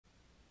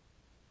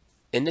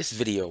In this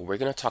video, we're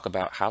going to talk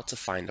about how to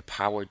find the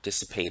power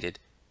dissipated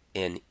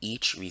in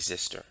each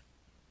resistor.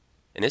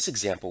 In this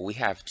example, we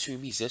have two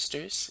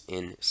resistors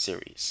in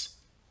series.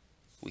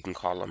 We can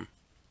call them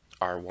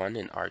R1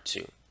 and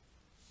R2.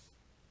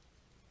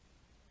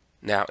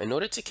 Now, in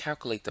order to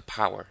calculate the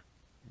power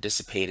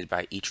dissipated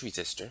by each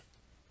resistor,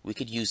 we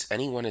could use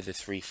any one of the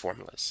three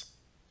formulas.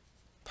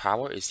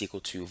 Power is equal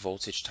to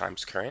voltage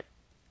times current.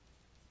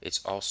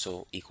 It's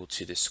also equal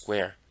to the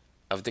square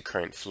of the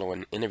current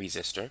flowing in a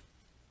resistor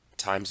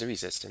times the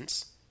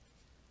resistance,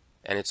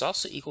 and it's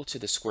also equal to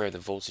the square of the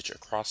voltage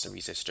across the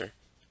resistor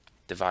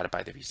divided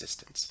by the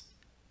resistance.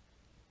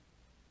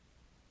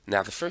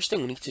 Now, the first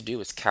thing we need to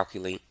do is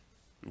calculate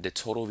the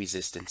total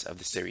resistance of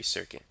the series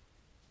circuit.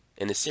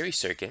 In the series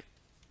circuit,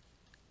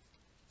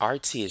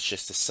 RT is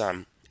just the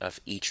sum of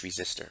each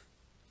resistor.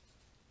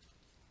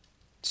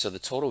 So the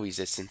total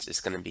resistance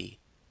is going to be,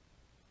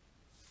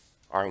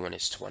 R1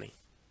 is 20.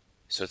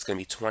 So it's going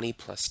to be 20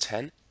 plus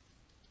 10,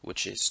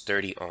 which is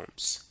 30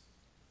 ohms.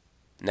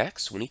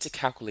 Next, we need to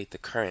calculate the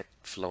current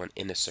flowing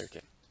in the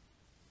circuit.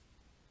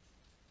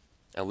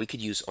 And we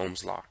could use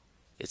Ohm's law.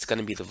 It's going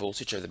to be the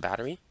voltage of the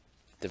battery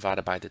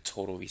divided by the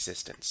total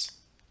resistance.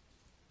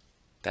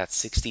 That's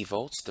 60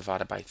 volts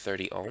divided by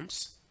 30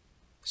 ohms.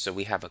 So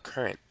we have a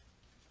current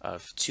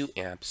of 2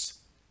 amps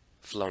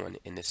flowing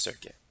in this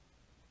circuit.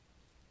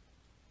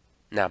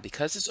 Now,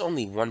 because it's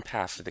only one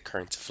path for the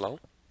current to flow,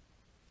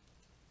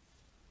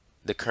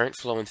 the current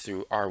flowing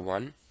through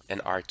R1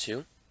 and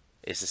R2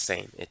 is the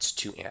same. It's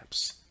 2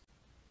 amps.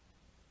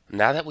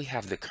 Now that we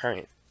have the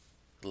current,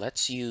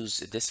 let's use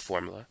this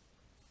formula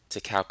to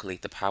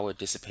calculate the power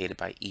dissipated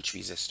by each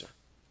resistor.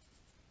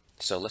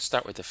 So let's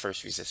start with the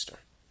first resistor.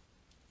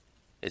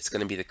 It's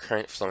going to be the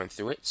current flowing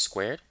through it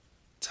squared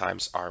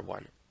times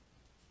R1.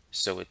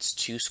 So it's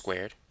 2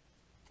 squared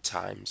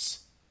times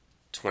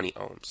 20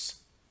 ohms.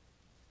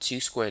 2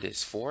 squared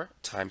is 4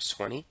 times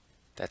 20,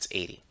 that's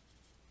 80.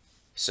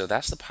 So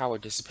that's the power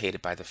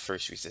dissipated by the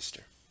first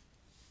resistor.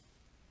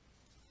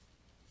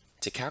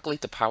 To calculate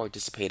the power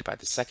dissipated by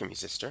the second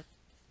resistor,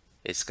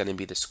 it's going to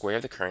be the square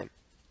of the current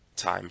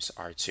times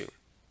R2.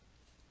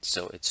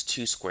 So it's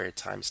 2 squared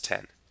times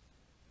 10.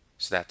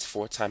 So that's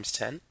 4 times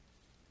 10.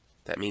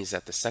 That means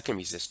that the second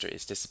resistor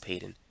is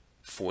dissipating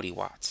 40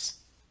 watts.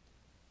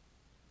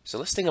 So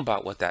let's think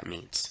about what that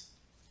means.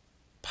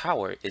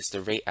 Power is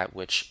the rate at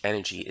which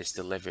energy is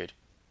delivered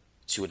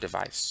to a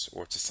device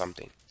or to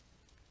something.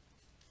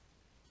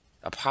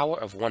 A power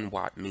of 1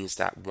 watt means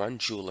that 1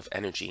 joule of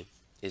energy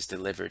is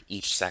delivered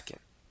each second.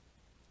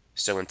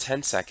 So in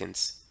 10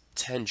 seconds,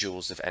 10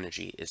 joules of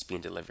energy is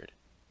being delivered.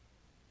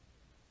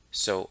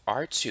 So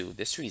R2,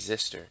 this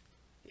resistor,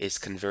 is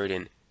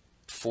converting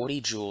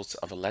 40 joules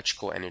of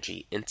electrical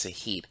energy into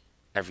heat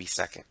every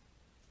second.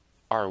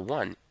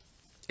 R1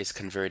 is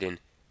converting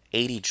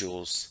 80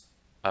 joules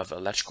of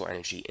electrical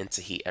energy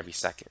into heat every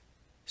second.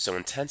 So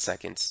in 10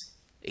 seconds,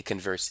 it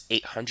converts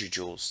 800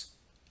 joules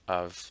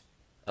of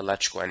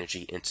electrical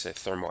energy into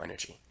thermal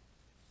energy.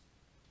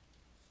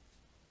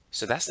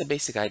 So that's the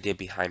basic idea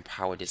behind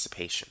power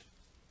dissipation.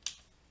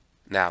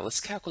 Now let's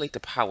calculate the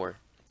power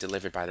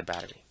delivered by the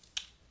battery.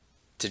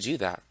 To do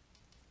that,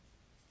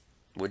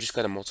 we're just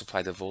going to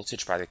multiply the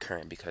voltage by the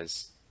current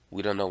because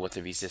we don't know what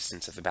the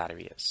resistance of the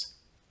battery is.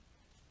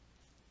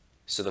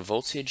 So the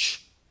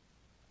voltage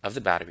of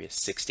the battery is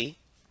 60.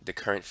 The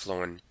current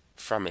flowing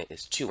from it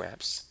is 2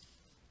 amps.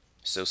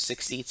 So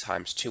 60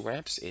 times 2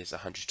 amps is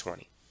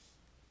 120.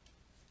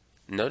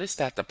 Notice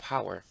that the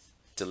power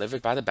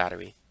delivered by the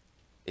battery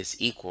is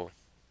equal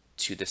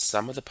to the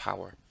sum of the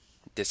power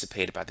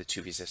dissipated by the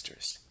two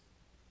resistors.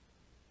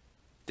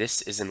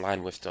 This is in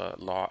line with the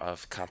law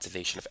of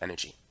conservation of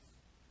energy.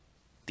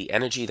 The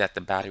energy that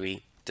the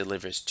battery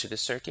delivers to the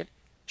circuit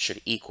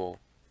should equal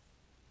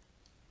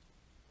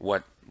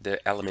what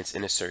the elements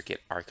in a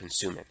circuit are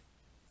consuming.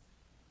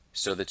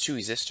 So the two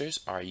resistors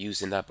are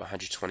using up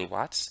 120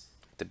 watts.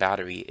 The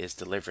battery is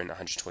delivering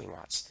 120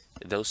 watts.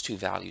 Those two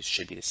values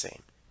should be the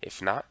same.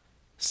 If not,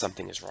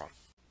 something is wrong.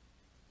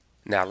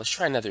 Now let's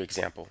try another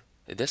example.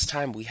 This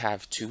time we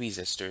have two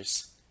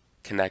resistors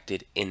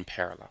connected in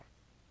parallel.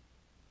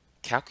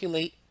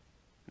 Calculate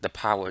the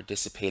power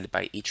dissipated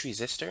by each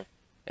resistor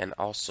and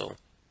also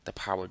the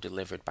power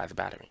delivered by the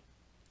battery.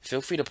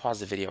 Feel free to pause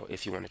the video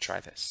if you want to try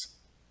this.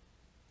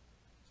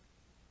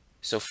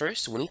 So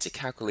first, we need to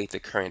calculate the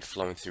current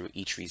flowing through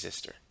each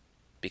resistor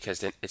because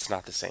then it's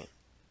not the same.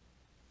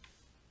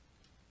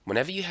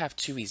 Whenever you have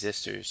two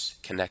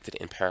resistors connected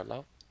in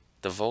parallel,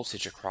 the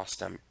voltage across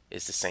them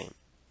is the same.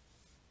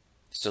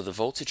 So the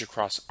voltage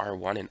across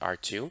R1 and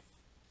R2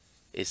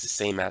 is the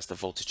same as the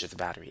voltage of the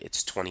battery.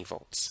 It's 20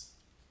 volts.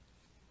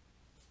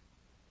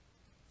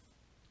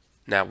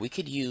 Now we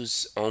could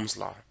use Ohm's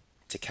law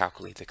to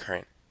calculate the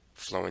current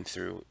flowing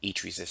through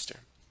each resistor.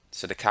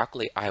 So to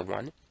calculate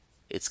I1,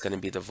 it's going to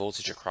be the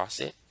voltage across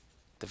it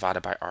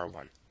divided by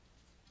R1.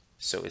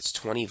 So it's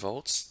 20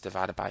 volts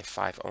divided by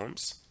 5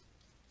 ohms,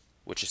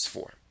 which is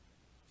 4.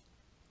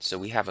 So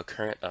we have a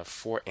current of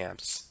 4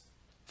 amps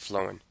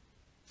flowing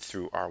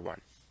through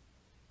R1.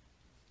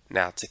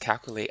 Now to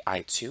calculate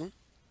I2,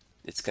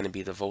 it's going to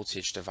be the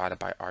voltage divided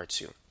by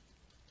R2.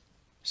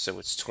 So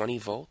it's 20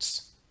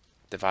 volts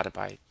divided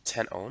by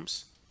 10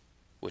 ohms,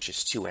 which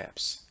is 2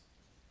 amps.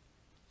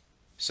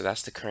 So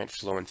that's the current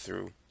flowing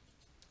through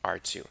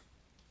R2.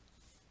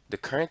 The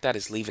current that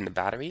is leaving the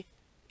battery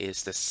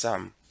is the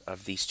sum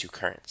of these two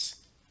currents.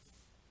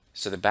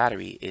 So the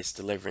battery is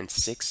delivering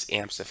 6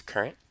 amps of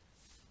current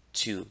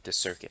to the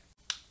circuit.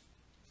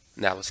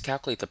 Now let's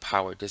calculate the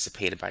power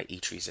dissipated by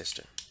each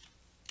resistor.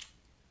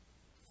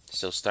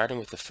 So starting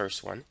with the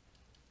first one,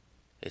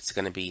 it's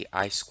going to be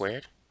I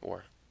squared,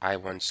 or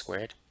I1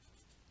 squared,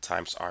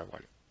 times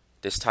R1.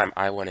 This time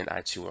I1 and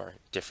I2 are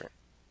different.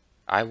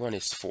 I1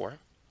 is 4,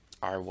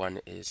 R1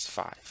 is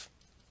 5.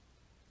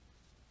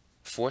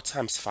 4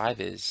 times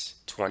 5 is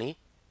 20,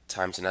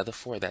 times another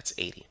 4, that's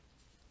 80.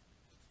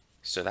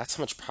 So that's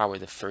how much power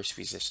the first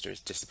resistor is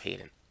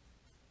dissipating.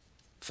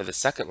 For the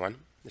second one,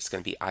 it's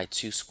going to be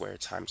I2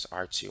 squared times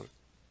R2.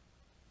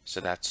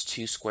 So that's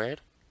 2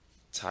 squared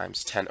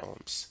times 10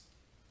 ohms.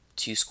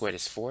 2 squared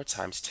is 4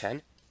 times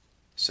 10,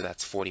 so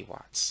that's 40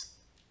 watts.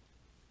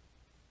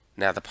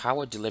 Now the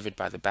power delivered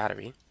by the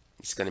battery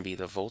is going to be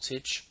the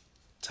voltage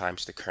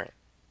times the current.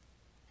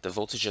 The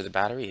voltage of the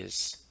battery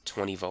is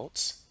 20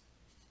 volts.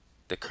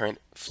 The current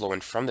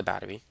flowing from the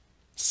battery,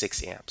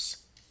 6 amps.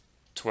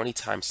 20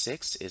 times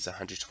 6 is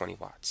 120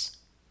 watts.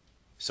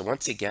 So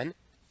once again,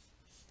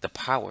 the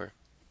power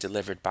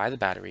delivered by the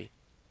battery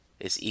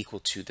is equal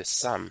to the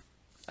sum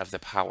of the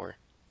power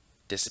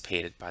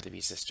dissipated by the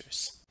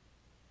resistors.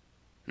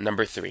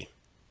 Number 3,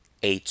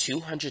 a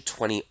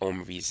 220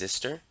 ohm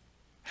resistor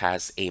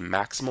has a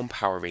maximum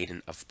power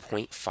rating of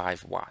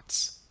 0.5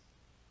 watts.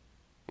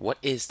 What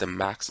is the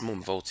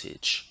maximum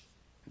voltage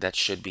that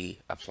should be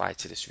applied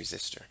to this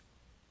resistor?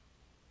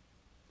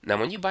 Now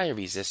when you buy a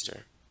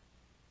resistor,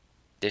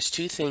 there's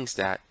two things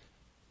that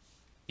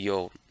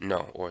you'll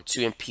know, or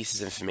two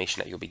pieces of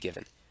information that you'll be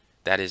given.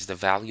 That is the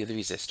value of the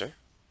resistor,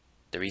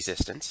 the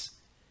resistance,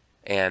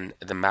 and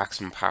the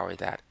maximum power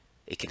that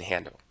it can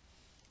handle.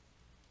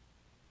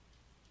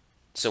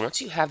 So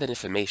once you have that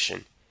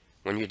information,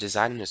 when you're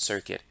designing a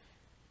circuit,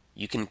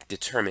 you can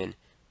determine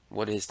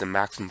what is the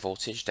maximum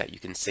voltage that you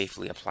can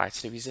safely apply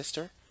to the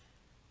resistor,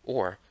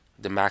 or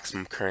the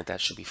maximum current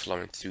that should be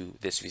flowing through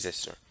this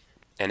resistor.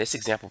 And this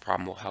example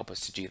problem will help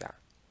us to do that.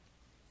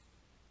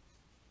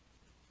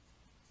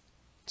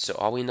 So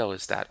all we know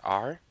is that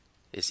R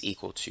is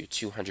equal to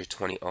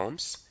 220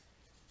 ohms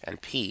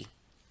and P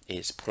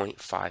is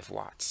 0.5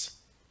 watts.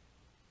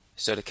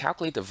 So to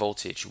calculate the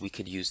voltage, we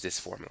could use this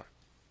formula.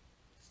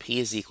 P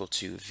is equal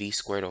to V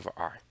squared over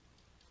R.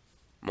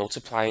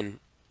 Multiplying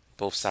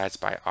both sides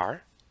by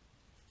R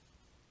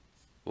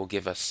will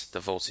give us the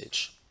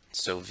voltage.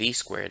 So V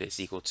squared is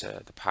equal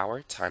to the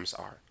power times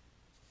R.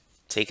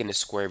 Taking the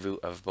square root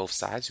of both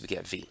sides, we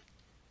get V.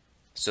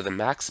 So the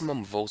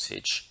maximum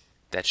voltage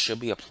that should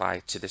be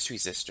applied to this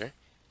resistor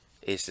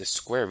is the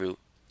square root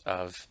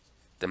of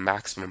the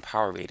maximum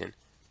power rating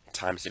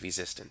times the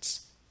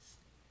resistance.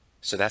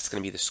 So that's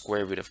going to be the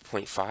square root of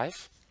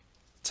 0.5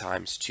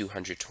 times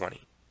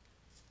 220.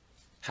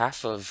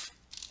 Half of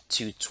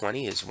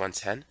 220 is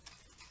 110,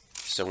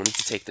 so we need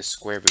to take the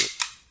square root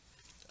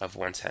of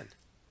 110.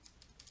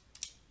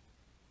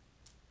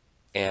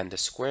 And the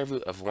square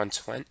root of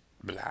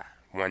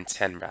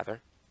 110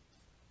 rather,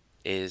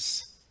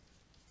 is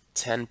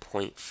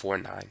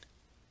 10.49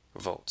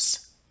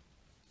 volts.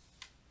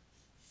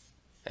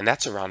 And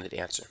that's a rounded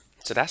answer.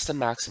 So that's the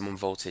maximum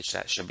voltage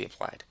that should be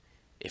applied.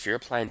 If you're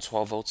applying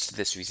 12 volts to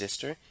this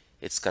resistor,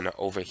 it's going to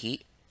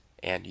overheat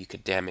and you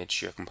could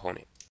damage your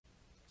component.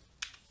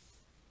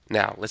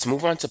 Now, let's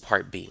move on to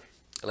part B.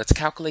 Let's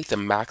calculate the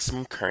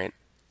maximum current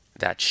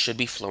that should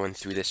be flowing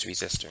through this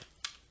resistor.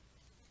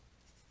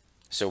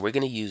 So we're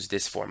going to use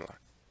this formula.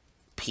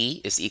 P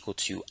is equal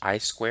to I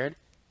squared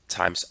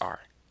times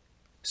R.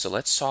 So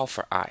let's solve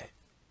for I.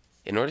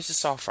 In order to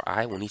solve for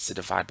I, we'll need to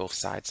divide both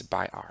sides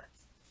by R.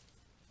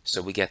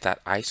 So we get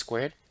that I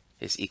squared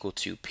is equal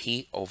to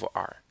P over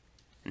R.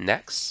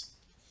 Next,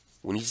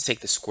 we need to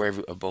take the square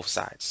root of both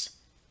sides.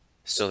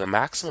 So the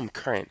maximum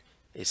current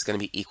is going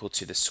to be equal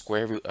to the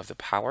square root of the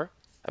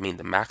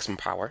maximum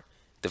power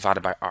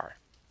divided by R.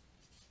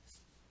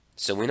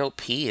 So we know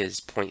P is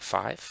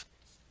 0.5,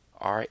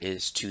 R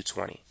is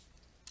 220.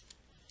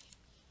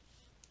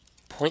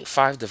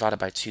 0.5 divided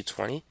by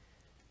 220,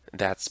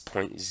 that's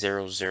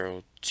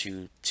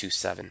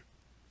 0.00227.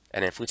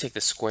 And if we take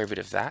the square root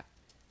of that,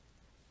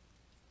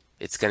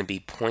 it's going to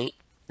be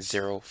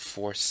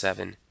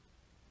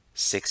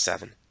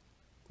 0.04767,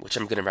 which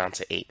I'm going to round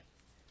to 8.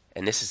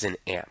 And this is in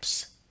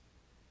amps.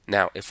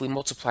 Now, if we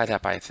multiply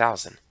that by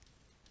 1,000,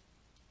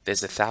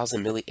 there's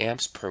 1,000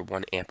 milliamps per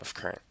 1 amp of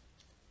current.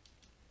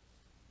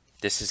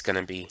 This is going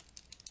to be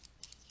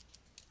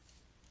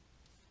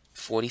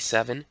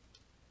 47.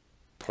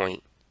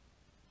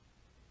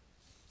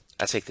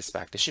 I take this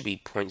back. This should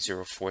be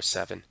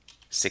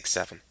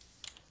 0.04767,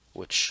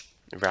 which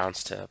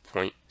rounds to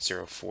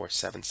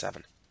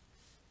 0.0477.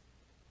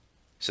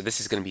 So this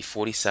is going to be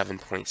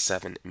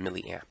 47.7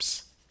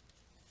 milliamps.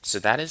 So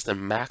that is the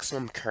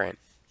maximum current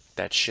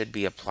that should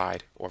be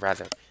applied, or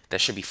rather,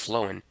 that should be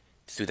flowing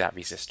through that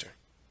resistor.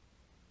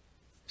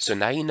 So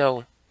now you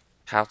know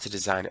how to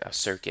design a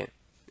circuit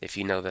if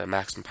you know the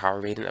maximum power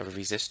rating of a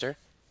resistor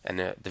and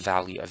the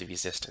value of the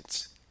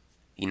resistance.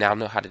 You now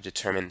know how to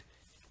determine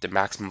the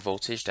maximum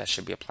voltage that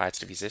should be applied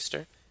to the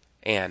resistor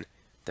and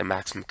the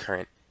maximum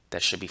current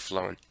that should be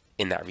flowing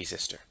in that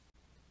resistor.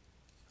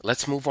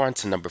 Let's move on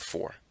to number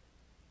 4.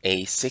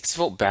 A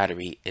 6-volt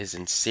battery is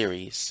in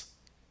series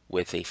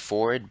with a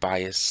forward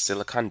bias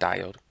silicon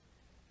diode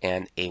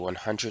and a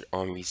 100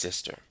 ohm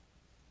resistor.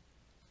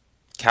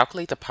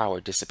 Calculate the power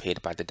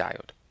dissipated by the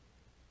diode.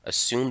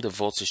 Assume the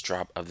voltage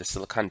drop of the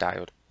silicon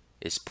diode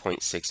is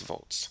 0.6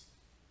 volts.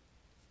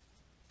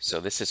 So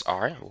this is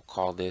R, we'll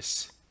call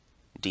this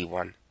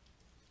D1.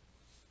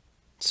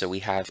 So we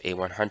have a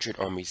 100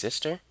 ohm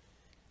resistor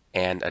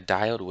and a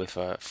diode with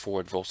a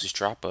forward voltage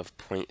drop of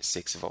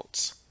 0.6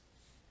 volts.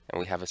 And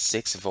we have a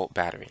 6-volt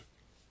battery.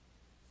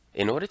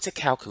 In order to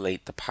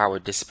calculate the power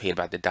dissipated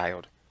by the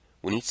diode,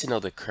 we need to know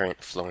the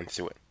current flowing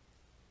through it.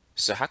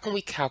 So how can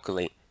we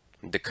calculate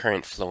the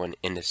current flowing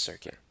in this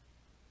circuit?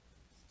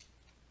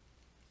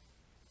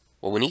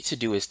 What we need to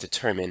do is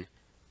determine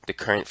the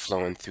current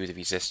flowing through the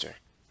resistor.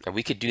 And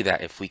we could do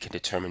that if we can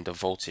determine the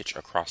voltage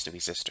across the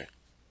resistor.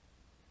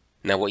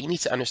 Now what you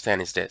need to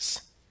understand is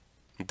this.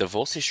 The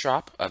voltage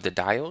drop of the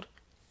diode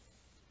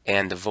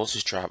and the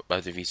voltage drop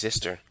of the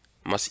resistor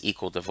must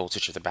equal the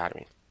voltage of the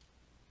battery.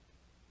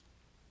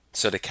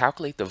 So to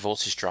calculate the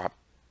voltage drop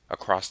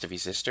across the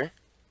resistor,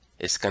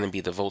 it's going to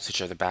be the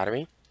voltage of the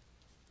battery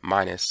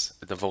minus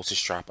the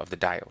voltage drop of the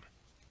diode.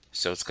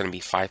 So it's going to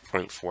be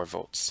 5.4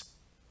 volts.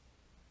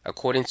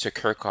 According to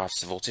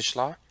Kirchhoff's voltage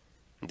law,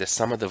 the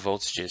sum of the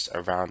voltages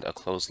around a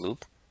closed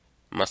loop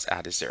must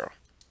add to 0.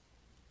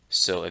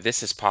 So if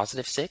this is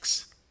positive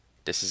 6,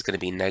 this is going to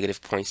be negative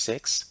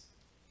 0.6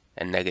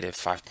 and negative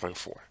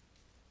 5.4.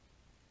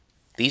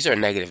 These are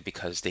negative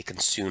because they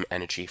consume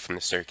energy from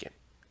the circuit,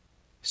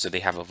 so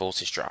they have a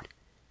voltage drop.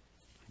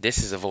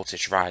 This is a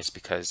voltage rise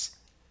because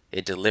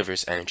it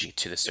delivers energy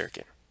to the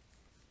circuit.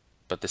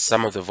 But the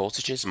sum of the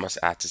voltages must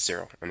add to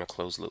 0 in a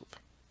closed loop.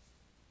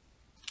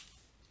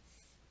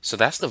 So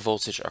that's the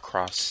voltage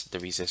across the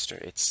resistor.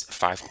 It's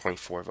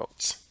 5.4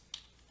 volts.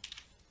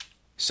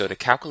 So to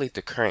calculate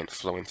the current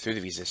flowing through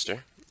the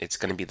resistor, it's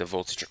going to be the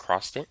voltage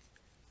across it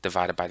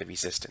divided by the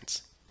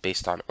resistance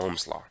based on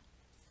Ohm's law.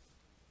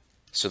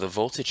 So the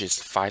voltage is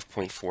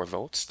 5.4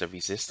 volts. The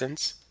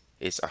resistance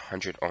is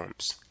 100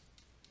 ohms.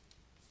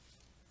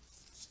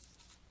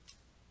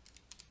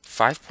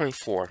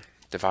 5.4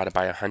 divided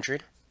by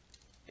 100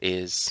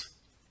 is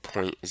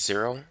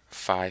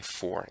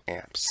 0.054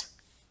 amps.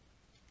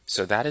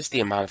 So that is the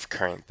amount of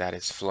current that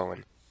is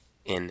flowing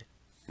in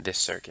this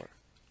circuit.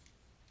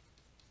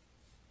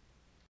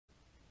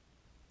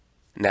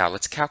 Now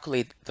let's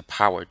calculate the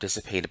power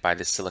dissipated by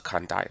the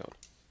silicon diode.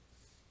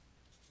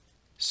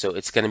 So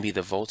it's going to be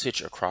the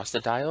voltage across the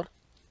diode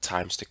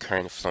times the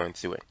current flowing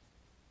through it.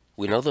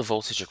 We know the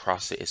voltage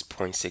across it is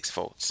 0.6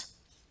 volts.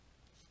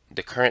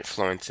 The current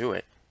flowing through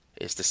it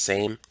is the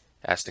same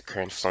as the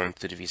current flowing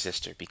through the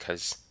resistor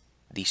because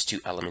these two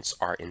elements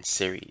are in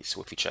series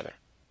with each other.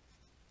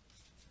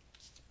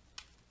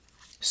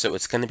 So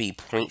it's going to be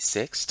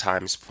 0.6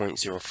 times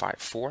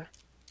 0.054,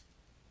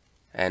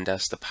 and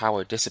thus the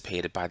power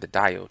dissipated by the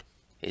diode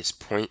is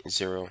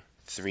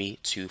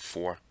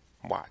 0.0324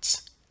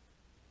 watts.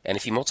 And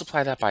if you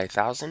multiply that by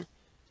 1,000,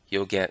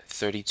 you'll get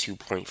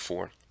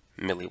 32.4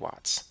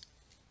 milliwatts.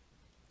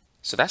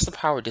 So that's the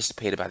power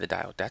dissipated by the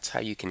diode. That's how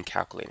you can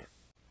calculate it.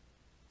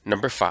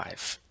 Number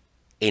 5.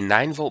 A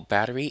 9-volt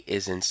battery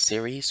is in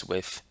series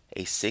with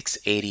a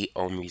 680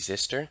 ohm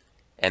resistor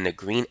and a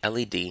green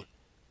LED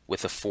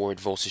with a forward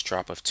voltage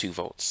drop of 2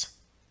 volts.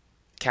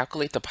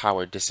 Calculate the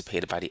power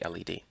dissipated by the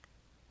LED.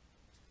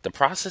 The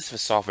process for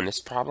solving this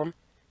problem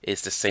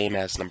is the same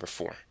as number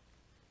 4.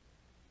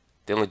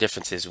 The only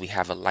difference is we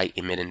have a light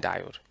emitting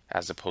diode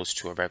as opposed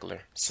to a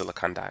regular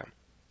silicon diode.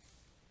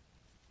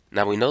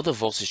 Now we know the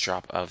voltage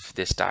drop of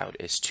this diode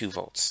is 2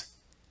 volts.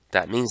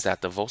 That means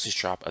that the voltage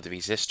drop of the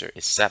resistor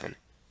is 7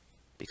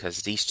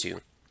 because these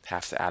two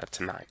have to add up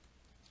to 9.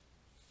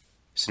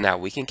 So now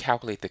we can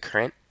calculate the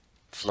current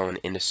flowing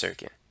in the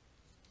circuit,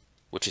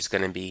 which is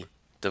going to be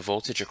the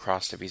voltage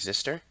across the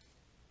resistor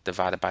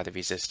divided by the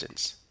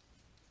resistance.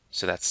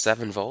 So that's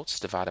 7 volts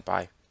divided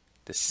by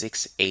the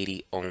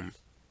 680 ohm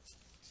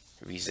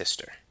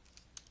resistor.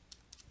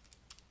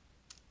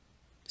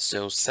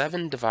 So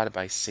 7 divided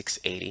by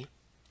 680,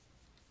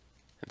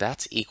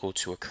 that's equal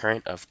to a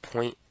current of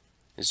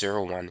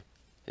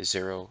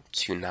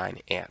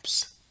 0.01029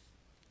 amps.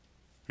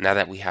 Now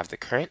that we have the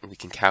current, we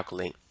can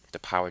calculate the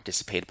power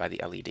dissipated by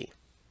the LED.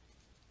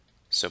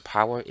 So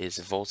power is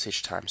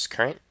voltage times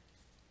current.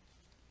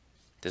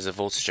 There's a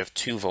voltage of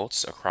 2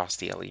 volts across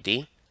the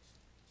LED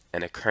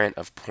and a current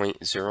of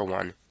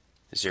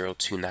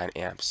 0.01029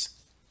 amps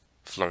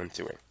flowing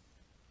through it.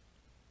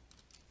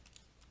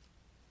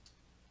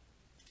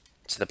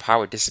 So the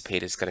power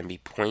dissipated is going to be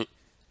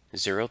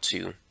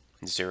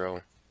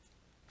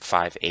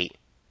 0.02058.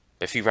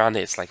 But if you round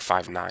it, it's like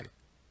 59.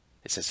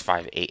 It says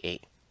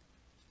 588.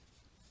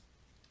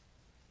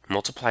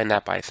 Multiplying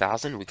that by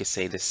 1,000, we could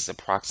say this is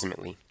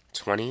approximately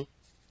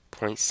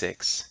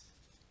 20.6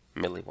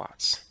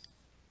 milliwatts.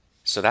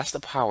 So that's the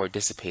power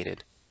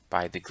dissipated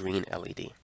by the green LED.